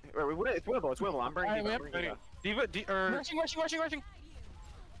 let's keep. It's winnable. It's winnable. I'm burning Alright, Diva. we I'm burning Diva. Rushing.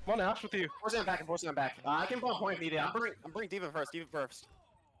 Come on, Ash with you. Forcing them back and forcing them back. I can bomb point immediately. I'm burning Diva first. Diva first.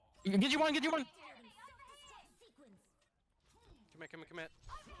 Get you one. Get you one. Commit.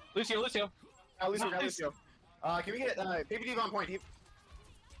 Lucio. Lucio, got Lucio. Can we get Baby Diva on point?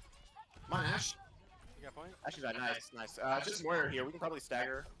 Come on, Ash. You got point? Ash is out. Nice. Just Moira here. We can probably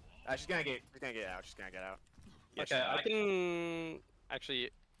stagger. She's gonna get out. She's gonna get out. Yeah, Okay, I can actually.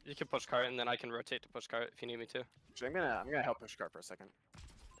 You can push cart and then I can rotate to push cart if you need me to. Actually, I'm gonna help push cart for a second.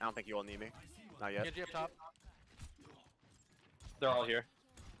 I don't think you all need me. Not yet. Genji up top. They're all here.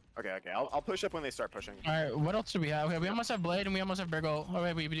 Okay. I'll push up when they start pushing. All right. What else do we have? Okay, we almost have Blade and we almost have Burgle. Oh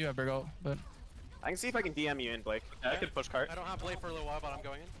wait, we do have Burgle, but I can see if I can DM you in, Blake. Okay, I can push cart. I don't have blade for a little while, but I'm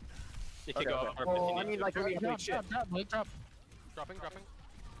going in. You can Okay, go okay. up cart if you Well, I need mean, to. like, we have drop, shit. drop, Blade, drop. Dropping.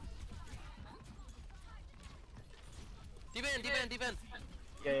 Deep in.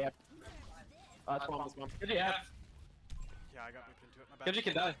 Yeah. It's bomb. Genji half. Yeah, I got whipped into it. My bad. Genji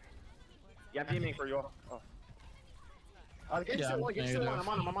can die. Yeah, I'm DMing for you all. Get Yeah, still one. maybe I'm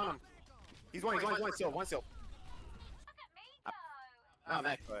on him. He's one still. Not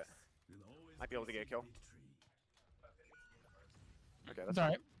mech, but might be able to get a kill. Okay, It's that's all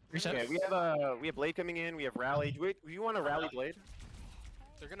right. Reset. Okay, we have Blade coming in. We have Rally. Do you want to rally Blade?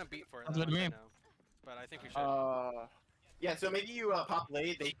 They're gonna beat for it. Sounds good to me. Right now. But I think we should. Yeah. So maybe you pop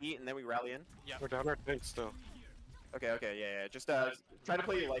Blade, they beat, and then we rally in. We're down our tank still. Okay. Yeah. Just try to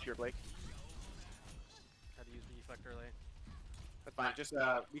play your life here, Blake. Had to use the deflector lane. That's fine. Just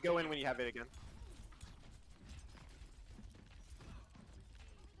we go in when you have it again.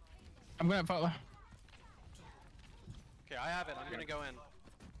 I'm gonna follow. Okay, I have it. I'm gonna go in.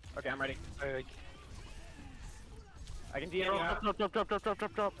 Okay, I'm ready. Hey, I can DM you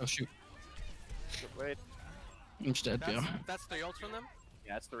out. drop. Oh shoot. Blade. I'm just dead. Yeah. That's 3 ults from them.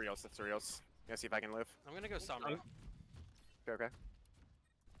 Yeah, that's the reals. Gonna see if I can live. I'm gonna go Sombra. Okay.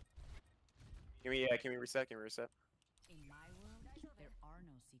 Can we reset? In my world, there are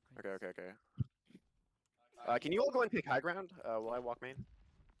no secrets. Okay. Can you all go and pick high ground while I walk main?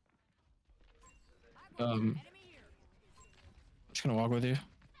 Just gonna walk with you.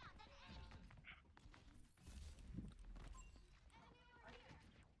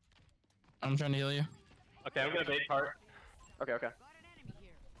 I'm trying to heal you. Okay, I'm gonna bait cart. Okay.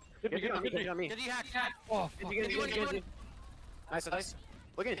 Get on me. Genji hack. Oh, Genji one. Nice.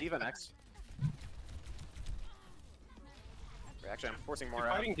 Look at Diva next. Actually, I'm forcing more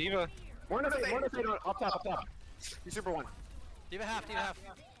out. Fighting Diva. More on up top. You super one. D.Va half, D.Va half.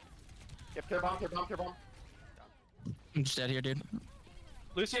 Yep, care bomb, care bomb, care bomb. I'm just dead here, dude.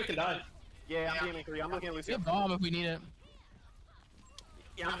 Lucio can die. Yeah, I'm DMing 3. I'm looking at We Lucio. have bomb if we need it.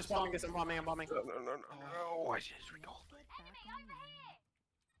 Yeah, I'm just bombing this. I'm bombing, I'm bombing. No, I just recalled.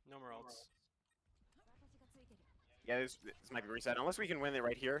 No more ults. Yeah, this might be reset. Unless we can win it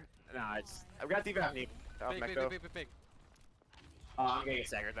right here. Nah, it's... I've got D.Va half knee. Big. I'm gonna get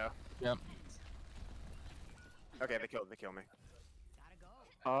staggered, though. Yep. Okay, they killed me.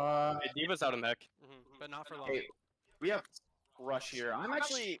 Hey, D.Va's out of mech. But not for long. Hey, we have rush here. I'm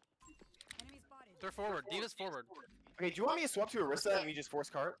actually... They're forward. D.Va's forward. Okay, do you want me to swap to Orisa and we just force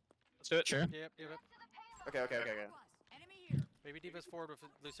cart? Let's do it. Sure. Yep. Okay. Maybe D.Va's forward with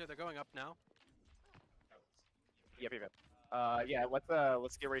Lucio. They're going up now. Yep. Yeah,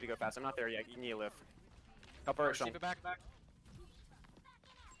 let's get ready to go fast. I'm not there yet. You need to live. Help her, Sean. D.Va back.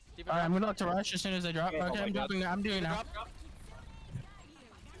 All right, I'm gonna look to rush as soon as they drop. Yeah, Okay, I'm dropping. I'm doing now. Drop.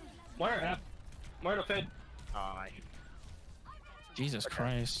 Moira, Moira fed. Jesus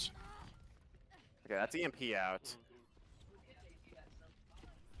Christ. Okay, that's EMP out.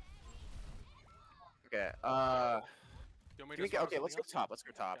 Okay, You want me to swap okay, let's go something top. Let's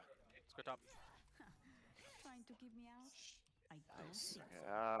go top. else? Let's go top. Trying to keep me out? I Nice.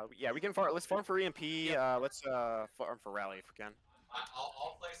 Yeah, we can farm. Let's farm for EMP. Let's farm for rally if we can.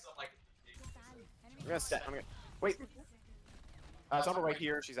 I'll play some like. I'm gonna set. I'm gonna wait. Someone right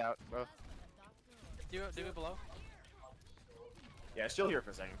here. She's out. Well, D.Va below. yeah, still here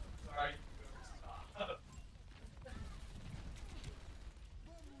for a second. Alright.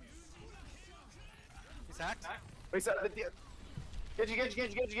 He's hacked. Wait, so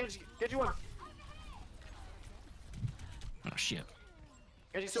get you one. Oh shit.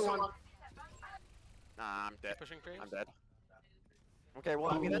 Get you still one. Nah, I'm dead. Pushing frames. I'm dead. Okay,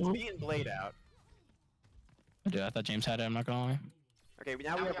 well, I mean that's being Blade out. Dude, I thought James had it. I'm not gonna lie. Okay,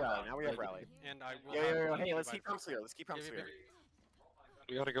 now we have rally. And I will. Yeah. have Hey, let's keep revive. pumps here. Let's keep pumps Yep, here.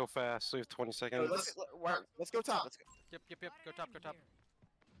 We gotta go fast. We have 20 No, seconds. let's go top. Let's go. Yep. Go top. Tengo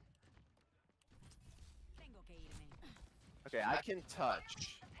que irme. Okay, I can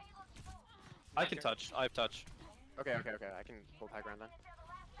touch. I can touch. I have touch. Okay. I can hold high ground then.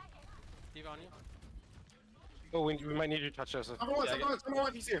 D.Va on you. Oh, we might need you to touch us. Number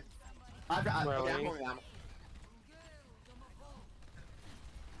one, he's here. Okay, I'm Rally. going down.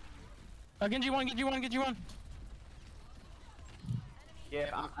 Genji one. Yeah,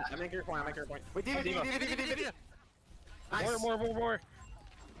 I'm making your point. Wait, D.Va. Nice. More.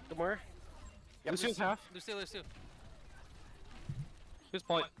 Good more. Yep, Lucio's half. Lucio. Who's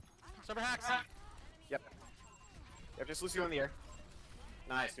point? Summer hacks. Yep, just Lucio in the air.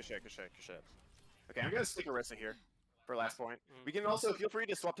 Nice, good shit. Okay, I'm gonna stick Orisa here for last point. We can also feel free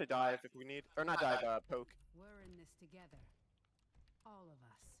to swap to dive if we need, or not dive, poke. We're in this together. All of us.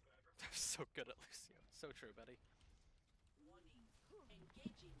 So good at Lucio. So true, buddy.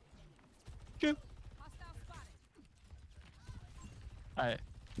 Hostile spotted. All right.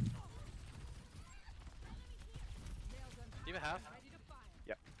 D.Va half. Ready to fire.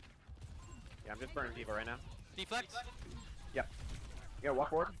 Yeah, I'm just burning D.Va right now. Deflect. You gotta walk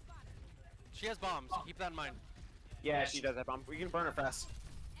forward. She has bombs. So keep that in mind. Yeah, she does that bomb. We can burn her fast.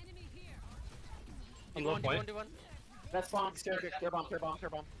 Enemy here. I'm low point. Do one. That's bomb. Care bomb.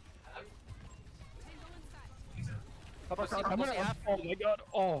 Tango inside. Help our car. I'm gonna. half. Oh my god.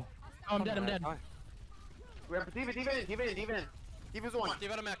 Oh. I'm dead. We have D.Va in. D.Va's one.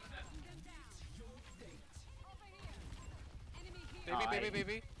 D.Va to mech. Enemy here. Baby. Going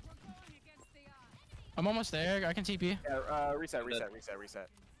against the odds. I'm almost there. I can TP. Yeah, reset.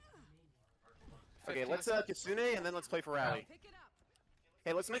 Okay, let's Kitsune and then let's play for rally. Pick it up.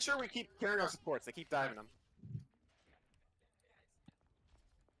 Hey, let's make sure we keep carrying our supports. They keep diving them.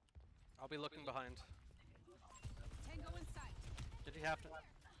 I'll be looking behind. Tango inside. Did he have to?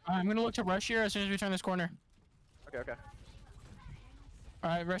 I'm gonna look to rush here as soon as we turn this corner. Okay. All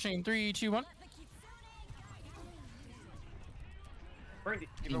right, rushing in 3, 2, 1. Bring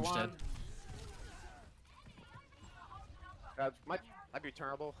D.Va Team's one. dead. Might be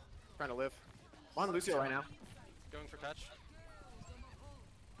terrible. Trying to live. I'm on Lucio right now. Going for touch.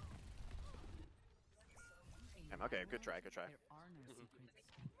 Okay, good try. There are no secrets.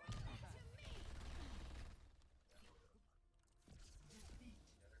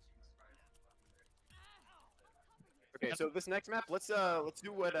 Okay, so this next map, let's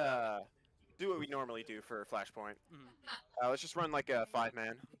do what we normally do for Flashpoint. Let's just run like a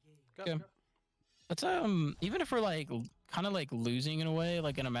 5-man. Go. Okay. Let's even if we're like kind of like losing in a way,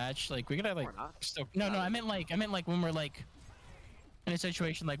 like in a match, like we gotta like Or not. still. No, I meant like when we're like in a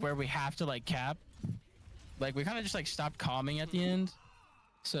situation like where we have to like cap. Like we kind of just like stopped calming at the end.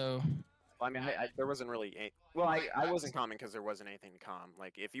 So I mean, there wasn't really I wasn't calming because there wasn't anything to calm.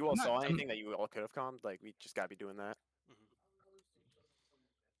 Like if you all saw anything that you all could have calmed, like we just gotta be doing that.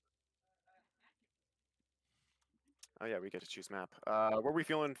 Oh yeah, we get to choose map. What are we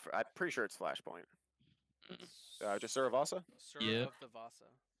feeling? I'm pretty sure it's Flashpoint. Just Saravasa? Sir Yeah. of the Vasa.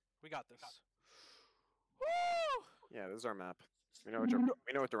 We got this. Yeah, this is our map. We know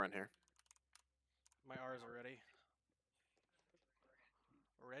what to run here. My R's are ready.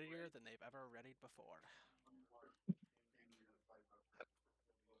 Readier than they've ever readied before.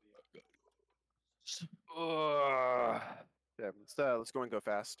 Yeah, let's go and go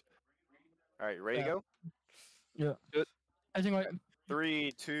fast. All right, you ready to go? yeah. Good. I think like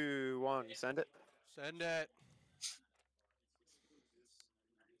 3, 2, 1, send it. Send it.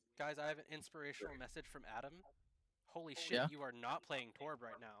 Guys, I have an inspirational message from Adam. Holy shit, Yeah? you are not playing Torb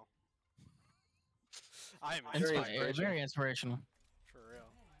right now. I am very inspirational. for real.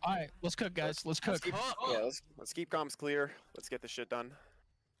 All right, let's cook, guys. Let's cook. Yeah, let's keep comms clear. Let's get this shit done.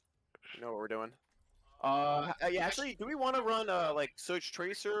 You know what we're doing. Yeah, actually, do we want to run like Search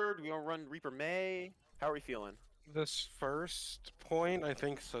Tracer? Do we want to run Reaper May? How are we feeling? This first point, I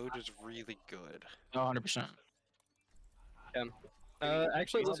think Soj is really good. 100%.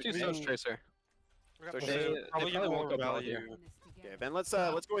 Actually, let's do Source Green- Tracer. So They shit. probably probably won't more go value. value. Okay, then let's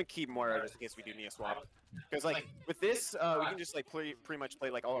go and keep Moira just in case we do need a swap. Because like with this, we can just like pretty much play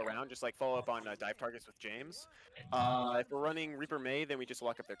like all around, just like follow up on dive targets with James. If we're running Reaper May, then we just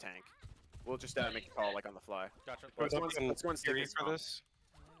lock up their tank. We'll just make the call like on the fly. Gotcha. Let's go and stick Theory this for comp. this.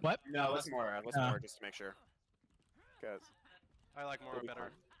 What? No, let's Moira. Let's Moira just to make sure. Guys, I like Mora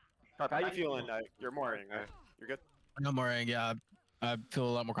better. Carp, how you feeling? You're Moira, right? You're good. No more. Yeah, I feel a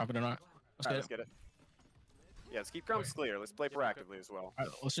lot more confident on it. Let's Alright, get let's get it. Yeah, let's keep comms clear. Let's play proactively as well. it. All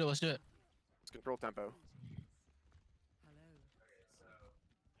right, let's do it. Let's do it. Let's control tempo.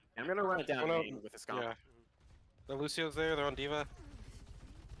 And I'm gonna run it down main with this comp. Yeah. The Lucio's there. They're on Diva.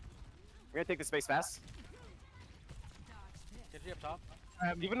 We're gonna take the space fast. Get you up top.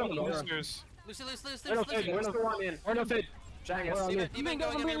 Even though Lucio's Lucy. Let's go on in. Or no fade. Shang us. Even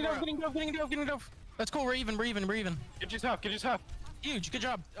Getting dove. That's cool. We're even. Get yours half. Get yours half. Huge. Good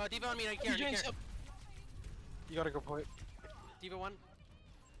job. Diva on me. I care. You gotta go point. Diva 1.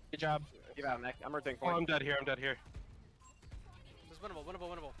 Good job. Give out, Mac. I'm rotating Oh, I'm point. dead here. I'm dead here. This is winnable.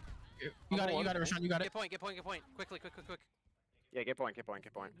 You got it. You got it, Rashawn. You got it. Get point. Quickly. Yeah, get point.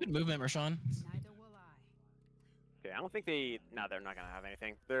 Good movement, Rashawn. Neither will I. Okay, I don't think no, they're not gonna have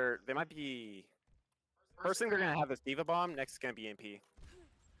anything. They might be. First thing they're gonna have is Diva Bomb. Next is gonna be MP.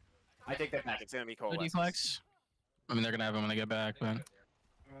 I take that back. It's gonna be Good Coalescence. deflex. I mean, they're gonna have him when they get back, but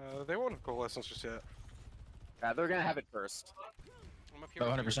They won't have coalescence just yet. Yeah, they're gonna have it first. I'm up here.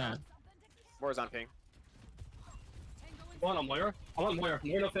 100%. Moira's on ping. Come on, Moira. I'm on Moira.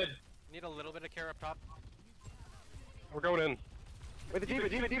 Moira no fade. Need a little bit of care up top. We're going in. Wait, the Diva.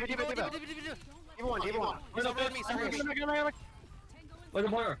 Diva 1. Moira no fade. Sorry. Look at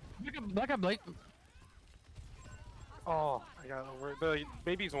Moira. Back up, Blake. Oh, I got the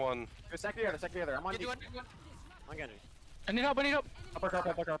baby's one. Go stack together. I'm on Get you Diva. one. I'm getting I need help. upper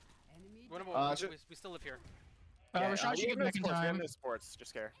carp. Winnable. We still live here. Rashawn should get back in We have time. no sports.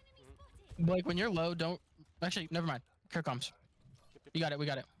 Just care. Blake, when you're low, don't. Actually, never mind. Here comes. You got it. We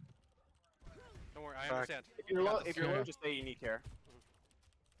got it. Don't worry, I Back. understand. If you're low, Yeah. just say you need care.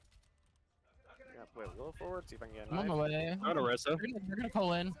 Yeah, play a little forward. See if I can get I'm on my a knife. way. Not Orisa. We're gonna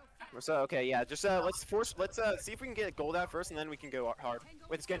pull in. So okay, yeah. Just let's see if we can get gold out first, and then we can go hard.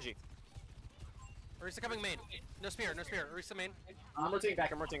 Wait, it's Genji. Orisa coming main. No spear. Orisa main. I'm rotating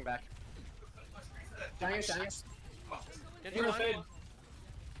back. Shang. Genji Moira no 1. fade.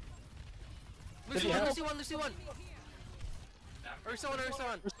 Lucy 1. Orisa 1.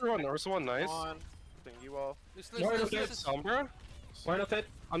 Orisa one, nice. On. Thing you all. Moira no Lucy. fade. Sombra. Moira no fade.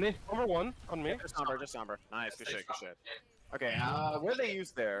 On me. Number one on me. Just somber. Nice. Good shit. Okay. What do they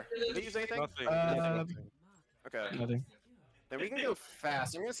use there? Did they use anything? Nothing. Okay. Nothing. Then we can go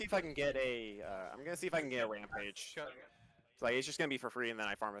fast. I'm gonna see if I can get a. Rampage. Got- Like it's just gonna be for free, and then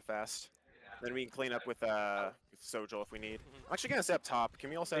I farm it fast. Then we can clean up with Sojol if we need. I'm actually gonna set up top. Can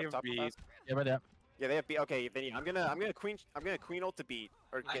we all set They up have top? beat. fast? Yeah, right there. Yeah, they have beat. Okay, then yeah, I'm gonna queen ult to beat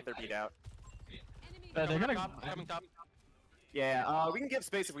or get their beat out. They're Coming gonna. top. Coming top. Yeah, we can give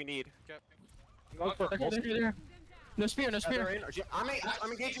space if we need. Going for They're No spear. They're in, or I'm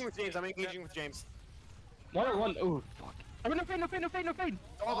engaging with James. Moira 1. Ooh, fuck. Oh, no fade.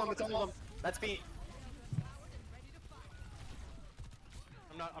 It's all of them. That's beat.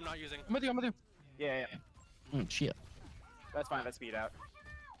 I'm not using. I'm with you. Yeah. Shit. That's fine. That's beat out.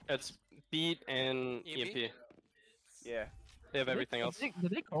 It's beat and EMP? EMP. Yeah, They have everything else. Did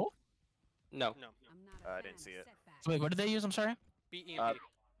they call? No. No. I didn't see it. Wait, what did they use? I'm sorry. Beat EMP.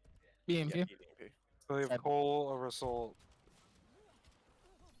 BMP. Yeah, EDP. So they have Sad. Cole, a Result,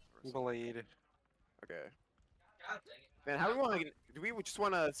 Blade. Okay. Man, how do we want to? Do we just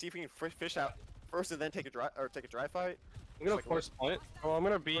want to see if we can fish out first and then take a dry fight? I'm gonna Like, force point. Oh, I'm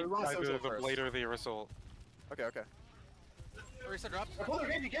gonna beat we want either social the first. Blade or the Result. Okay, okay. Orisa drops.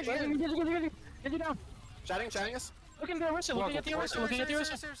 Get down. Chatting us. Looking at the Orisa. Looking at the Orisa. Looking at the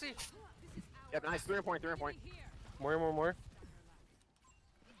Orisa. Yep, nice. 3 point. More.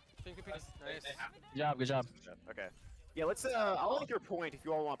 Nice. Good job. Okay. Yeah, let's. I'll anchor point if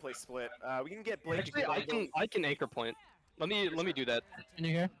you all want to play split. We can get Blade. Actually, I can anchor point. Let me do that. Can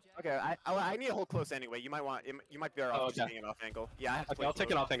you hear? Okay, I need to hold close anyway. You might want. You might be better off Oh, just okay. being an off angle. Yeah, I have to Okay, play I'll take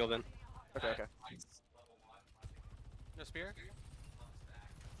close. an off angle then. Okay. No spear.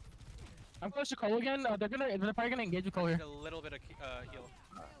 I'm close to Cole again. They're probably gonna engage with Cole here. Need a little bit of heal.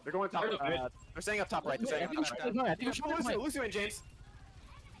 They're going top. They're staying up top right. They're staying up top right. I think we should go. Lucio and James.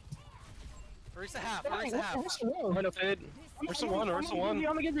 Orisa half. Orisa half. Point of fade. Ursa 1, Ursa 1. I'm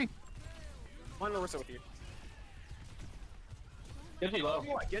gonna get me. One Larissa with you. Genji low.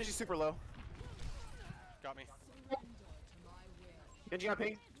 Genji's super low. Got me. Genji on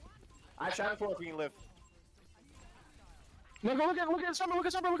ping. I have shot for if we can live. No, look at Summer.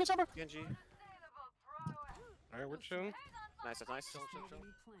 Genji. Alright, we're chilling. Nice, that's nice.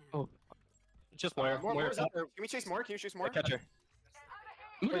 Chill. Just Moira. More Moira's up up. there. Can we chase more? Can you chase more? Catch her.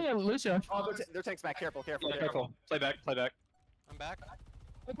 Look at Lucio. Oh, their tank's back. Careful. Yeah, careful. Play back. I'm back.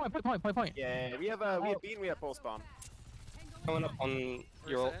 Point. Yeah, we have beat and we have pulse bomb. Coming up on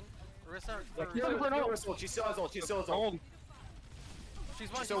your ult. Orisa. She still has ult. She's still has ult.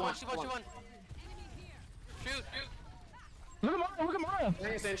 She's one. She's one. Shoot. Look at Mara.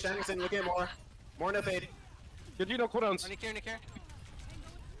 Shanning's in. Look at more. More no fade. Genji, no cooldowns. Nick here.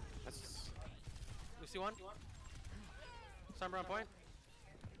 That's... Lucy one. Sombra on point.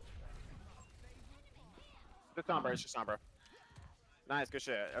 It's Sombra. It's just Sombra. Nice, good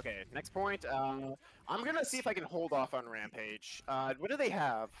shit. Okay, next point. I'm gonna see if I can hold off on Rampage. What do they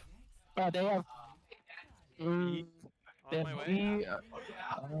have? They have. On my way.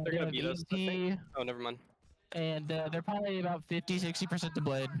 They're gonna beat us. I think. Oh, never mind. And they're probably about 50-60% to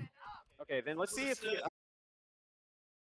Blade. Okay, then let's see if